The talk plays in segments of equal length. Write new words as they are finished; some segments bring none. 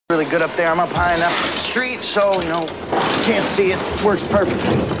Really good up there. I'm up high enough street, so, you know, you can't see it. Works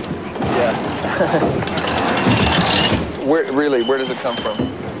perfectly. Yeah. Where does it come from?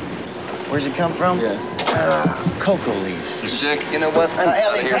 Where's it come from? Yeah. Cocoa leaves. Dick, you know what?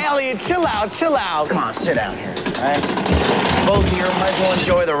 Elliot, chill out. Come on, sit down here, all right? Both of you might as well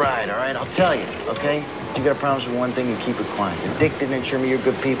enjoy the ride, all right? I'll tell you, okay? You gotta promise me one thing, you keep it quiet. Your dick didn't assure me you're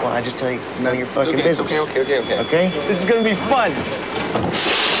good people. I just tell you, none of your fucking business. Okay. Okay? This is gonna be fun.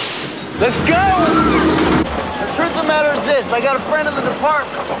 Let's go! The truth of the matter is this, I got a friend in the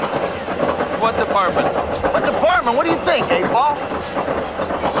department. What department? What department? What do you think, Paul?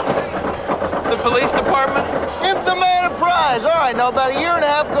 The police department? Give the man a prize. All right, now about a year and a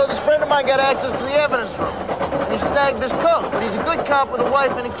half ago, this friend of mine got access to the evidence room. And he snagged this coat, but he's a good cop with a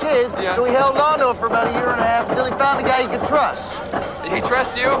wife and a kid, so he held on to it for about a year and a half until he found a guy he could trust. Did he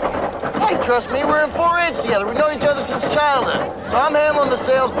trust you? Hey, trust me, we're in 4-H together. We've known each other since childhood. So I'm handling the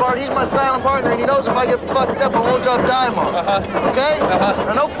sales part, he's my silent partner, and he knows if I get fucked up, I won't drop dime on him. Okay?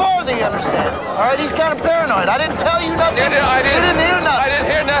 Now, no farther, you understand? All right, he's kind of paranoid. I didn't tell you nothing. I didn't hear nothing. I didn't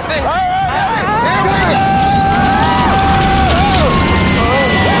hear nothing. All right, here we go.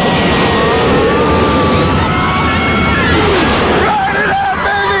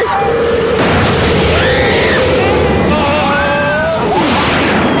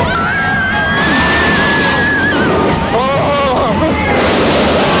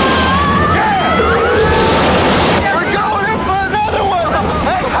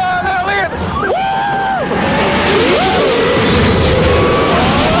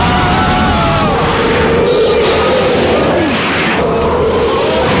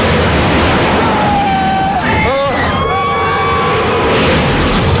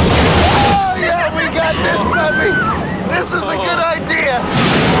 This is a good idea.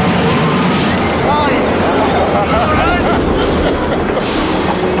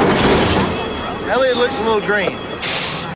 Elliot looks a little green.